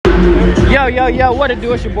Yo, what it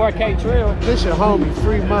do? It's your boy K Trill. This your homie,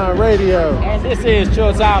 Free Mind Radio. And this is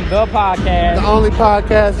Chill Time, the podcast. The only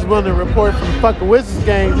podcast is willing to report from the fucking Wizards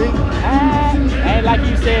game, nigga. And like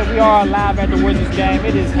you said, we are live at the Wizards game.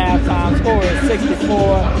 It is halftime. Score is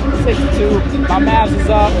 64-62. My Mavs is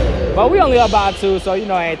up. But we only up by 2, so you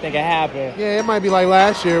know anything can happen. Yeah, it might be like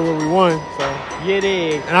last year when we won. So. Yeah, it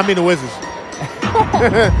is. And I mean the Wizards.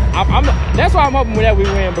 That's why I'm hoping that we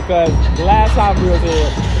win, because the last time we was here,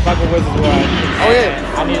 the fucking Wizards won. Oh yeah.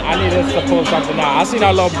 I need us to pull something out. I seen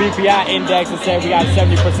our little BPI index and said we got a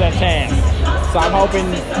 70% chance. So I'm hoping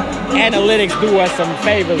analytics do us some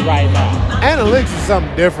favors right now. Analytics is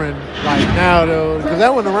something different like now though, because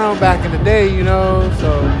that wasn't around back in the day, you know.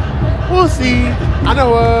 So we'll see. I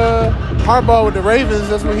know Harbaugh with the Ravens,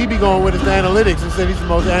 that's what he be going with, is the analytics. He said he's the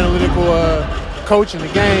most analytical coach in the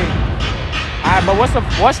game. All right, but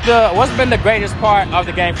what's been the greatest part of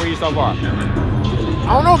the game for you so far?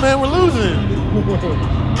 I don't know, man. We're losing.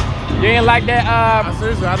 You ain't like that?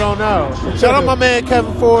 Seriously, I don't know. Shout out my man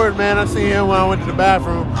Kevin Ford, man. I seen him when I went to the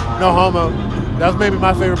bathroom. No homo. That was maybe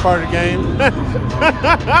my favorite part of the game.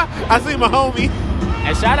 I seen my homie.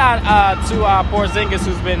 And shout out to Porzingis,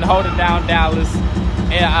 who's been holding down Dallas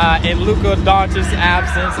in Luka Doncic's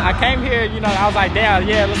absence. I came here, you know, I was like, damn,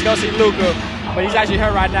 yeah, let's go see Luka. But he's actually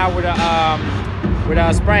hurt right now with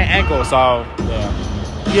a sprained ankle, so yeah.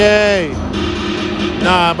 Yay.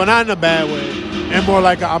 Nah, but not in a bad way. And more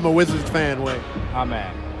like I'm a Wizards fan way. Oh, man.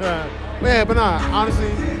 Yeah, but nah,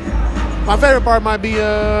 honestly, my favorite part might be,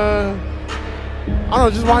 I don't know,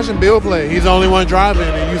 just watching Bill play. He's the only one driving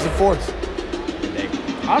and using force.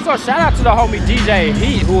 Also, shout out to the homie DJ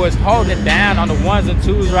Heat, who is holding it down on the 1s and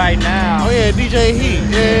 2s right now. Oh, yeah, DJ Heat.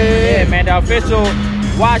 Yeah, man, the official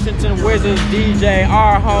Washington Wizards DJ,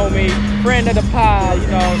 our homie, friend of the pod, you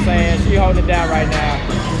know what I'm saying? She holding it down right now.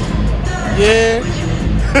 Yeah.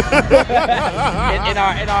 in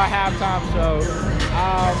our halftime show.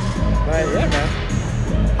 But yeah, man.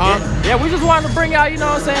 Yeah, we just wanted to bring out, you know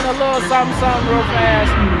what I'm saying, a little something real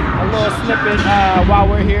fast, a little snippet while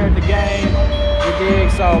we're here at the game. You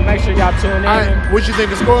dig? So make sure y'all tune in. What you think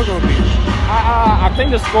the score is gonna be? I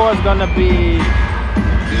think the score is gonna be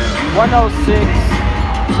 106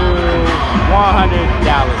 to 100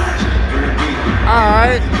 Dallas.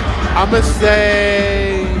 Alright. I'ma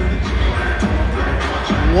say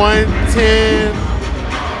 110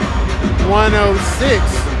 106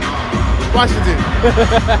 Washington.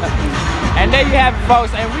 And there you have it,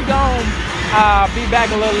 folks. And we gonna be back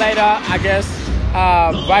a little later, I guess,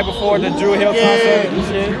 right before the Drew Hill concert and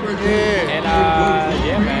shit. Yeah. And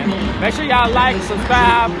yeah, man. Make sure y'all like,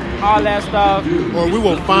 subscribe, all that stuff. Or we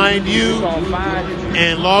will find you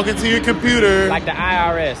and log into your computer. Like the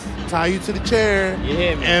IRS. Tie you to the chair.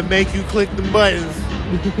 Yeah, man. And make you click the buttons.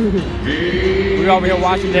 We over here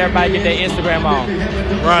watching everybody get their Instagram on.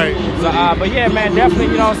 Right. So, but yeah, man, definitely,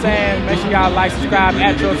 you know what I'm saying? Make sure y'all like, subscribe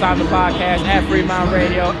at Chill Time the Podcast, at Free Mind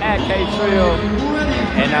Radio, at K Trill.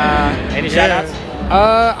 And any shout outs?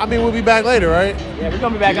 I mean, we'll be back later, right? Yeah, we're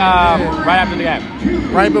gonna be back right after the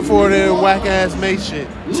game. Right before the whack ass May shit.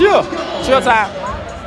 Chill Time.